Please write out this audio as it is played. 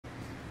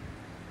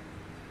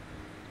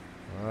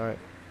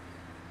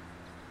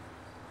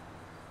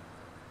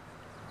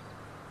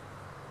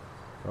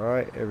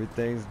Alright,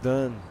 everything's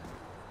done.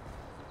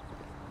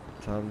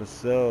 Time to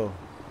sell.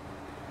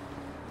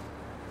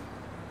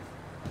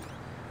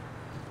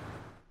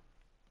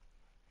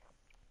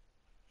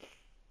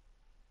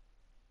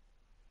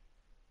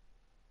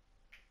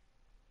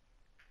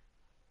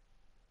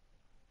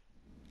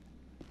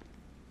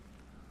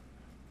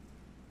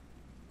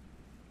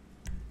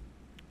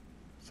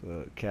 So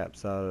it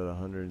caps out at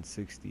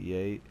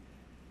 168.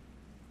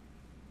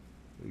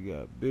 We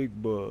got big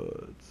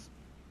buds.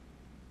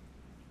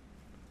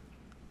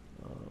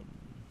 Oh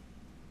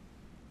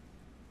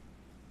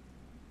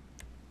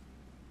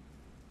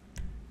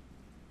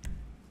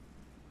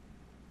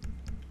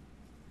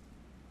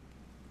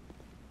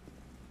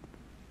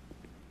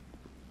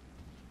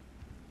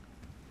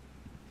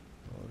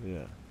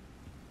yeah.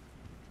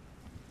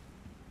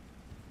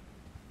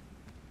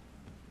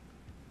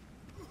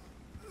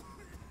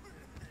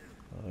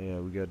 Oh yeah,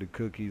 we got the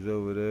cookies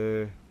over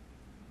there.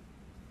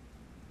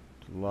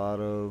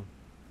 Gelato.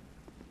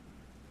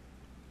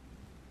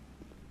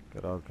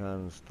 Got all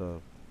kinds of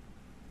stuff.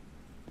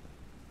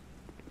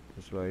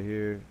 This right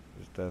here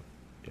is that,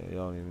 yeah,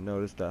 y'all don't even know.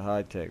 This that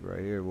high tech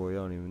right here, boy.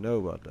 Y'all don't even know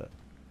about that.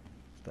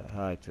 It's that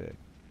high tech.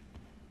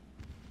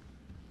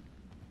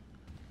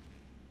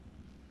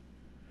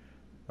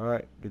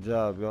 Alright, good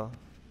job, y'all.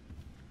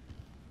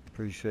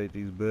 Appreciate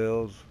these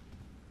bills.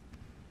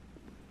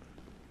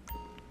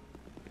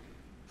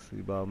 See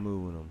about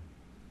moving them.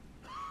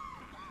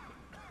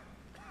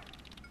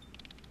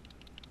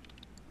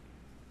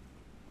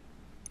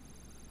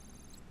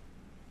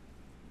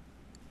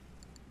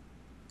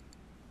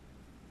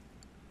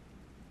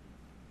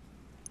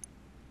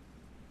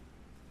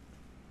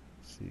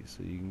 See,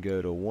 so you can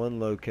go to one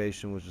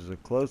location, which is a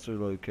closer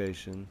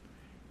location,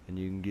 and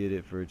you can get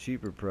it for a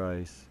cheaper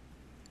price,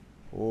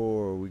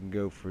 or we can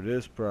go for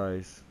this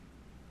price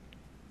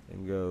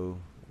and go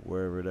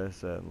wherever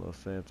that's at in Los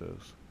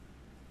Santos.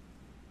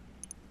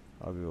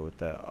 I'll go with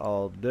that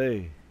all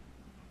day.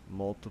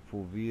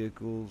 Multiple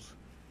vehicles,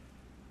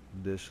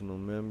 additional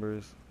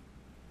members,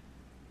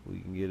 we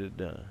can get it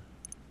done.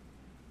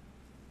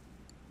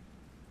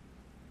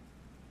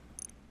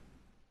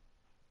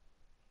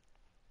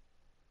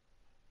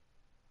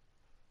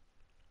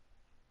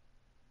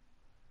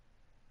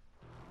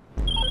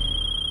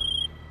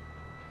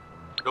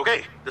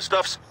 Okay, the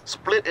stuff's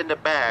split into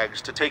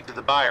bags to take to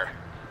the buyer.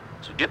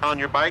 So get on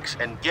your bikes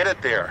and get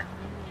it there.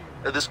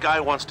 This guy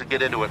wants to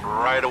get into it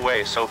right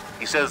away, so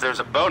he says there's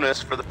a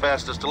bonus for the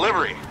fastest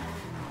delivery.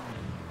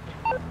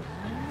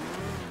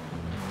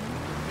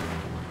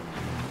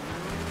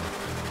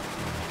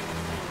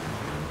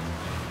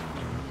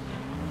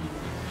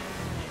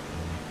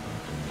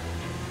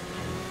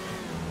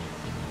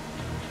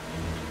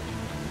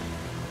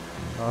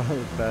 Oh,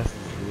 the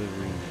fastest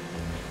delivery.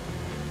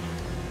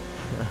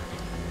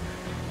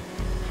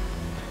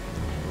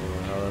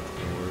 Oh, how that's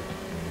gonna work.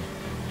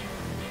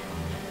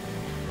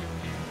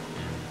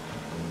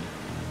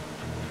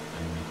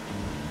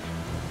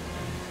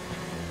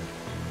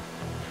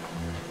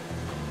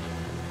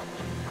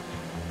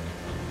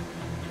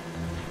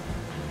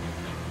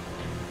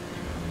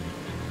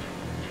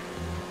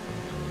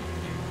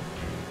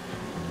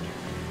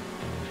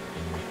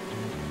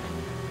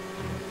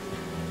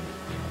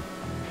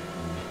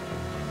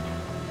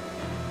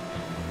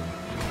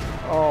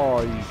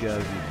 Oh, you gotta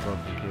be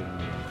fucking kidding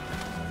me.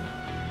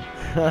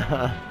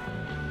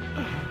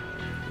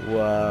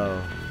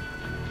 Wow.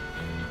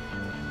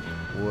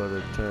 What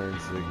a turn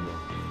signal.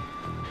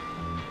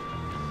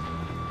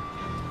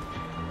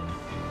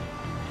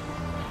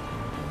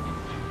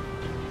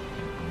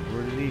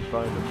 Where did he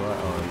find the bike?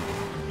 Oh,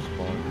 he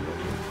spawned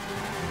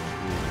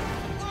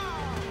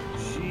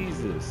it.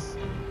 Jesus.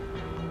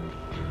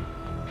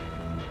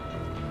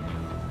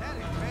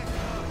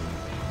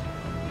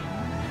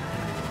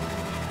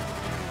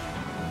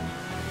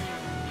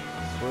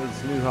 Well,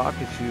 this new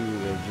Hakushu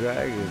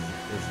drag is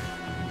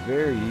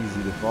very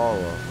easy to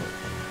follow off of.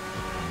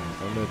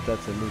 I don't know if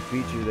that's a new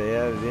feature they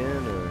added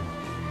in or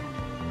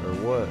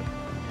what.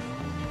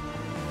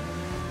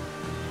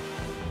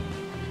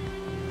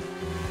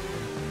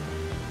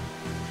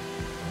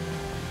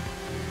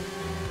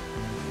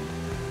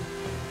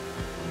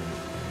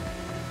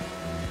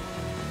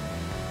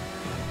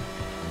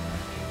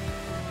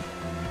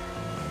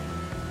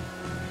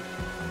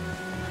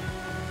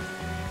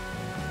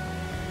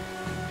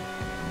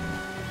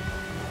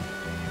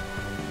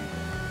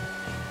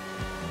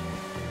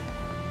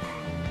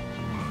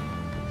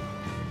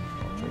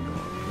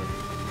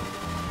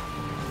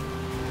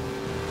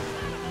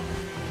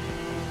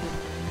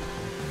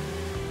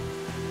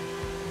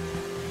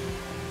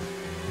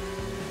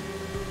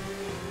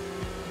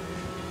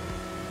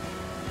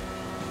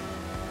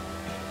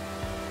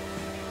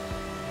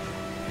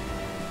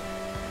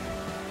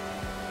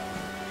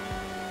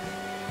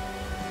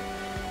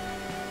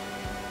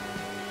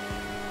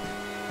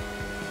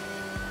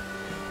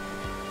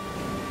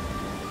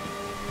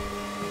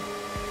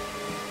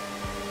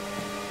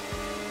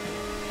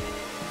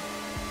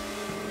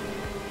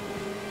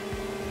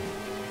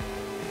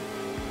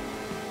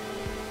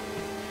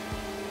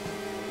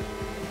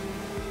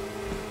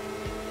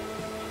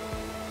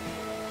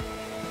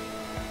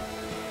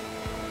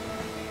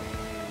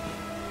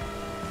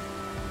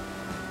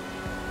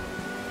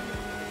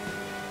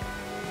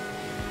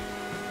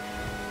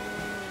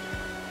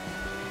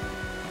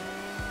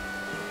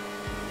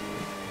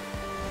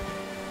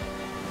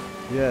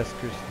 Yes,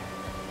 Christian.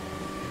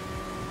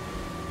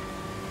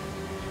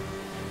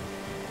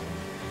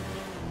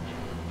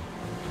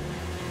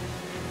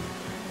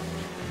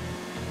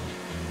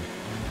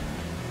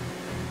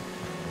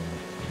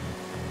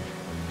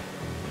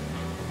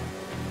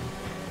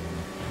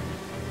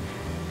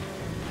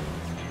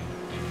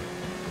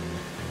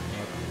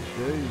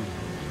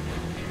 Dude.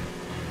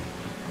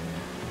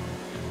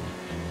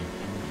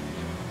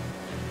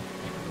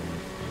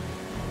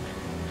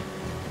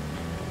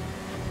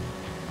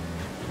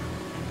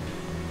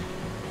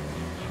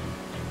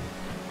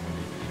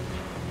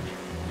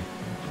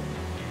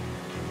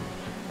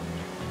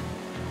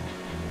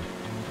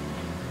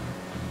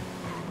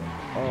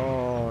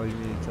 Oh, you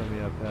mean to tell me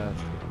I passed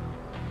it?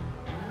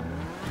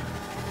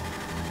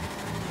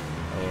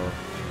 Oh well.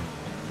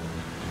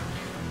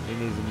 He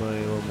needs the money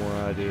a little more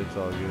than I do, it's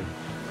all good.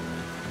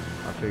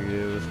 I figured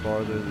it was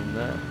farther than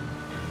that.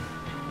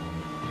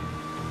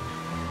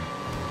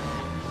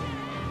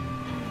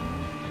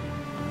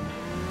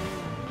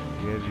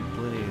 Gave you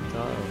plenty of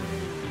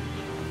time.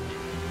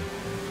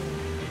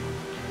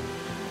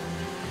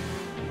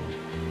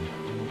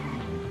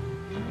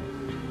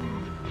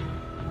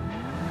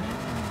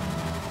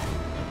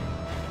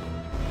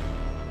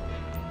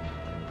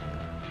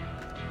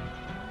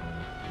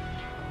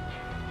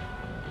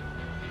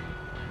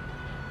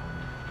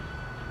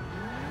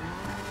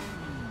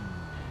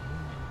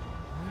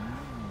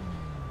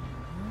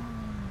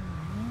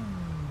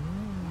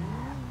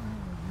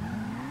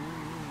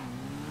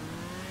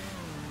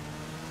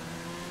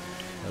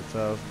 That's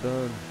how it's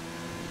done.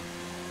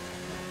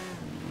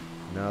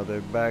 Now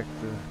they're back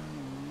to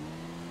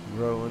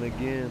growing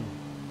again.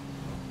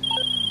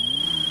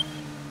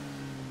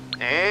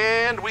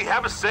 And we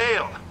have a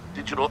sale.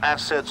 Digital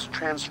assets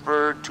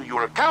transferred to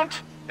your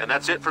account. And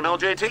that's it from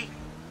LJT.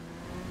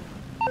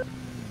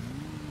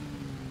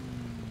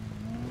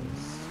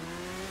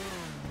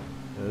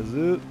 That's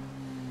it.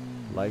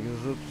 Like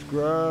and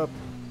subscribe.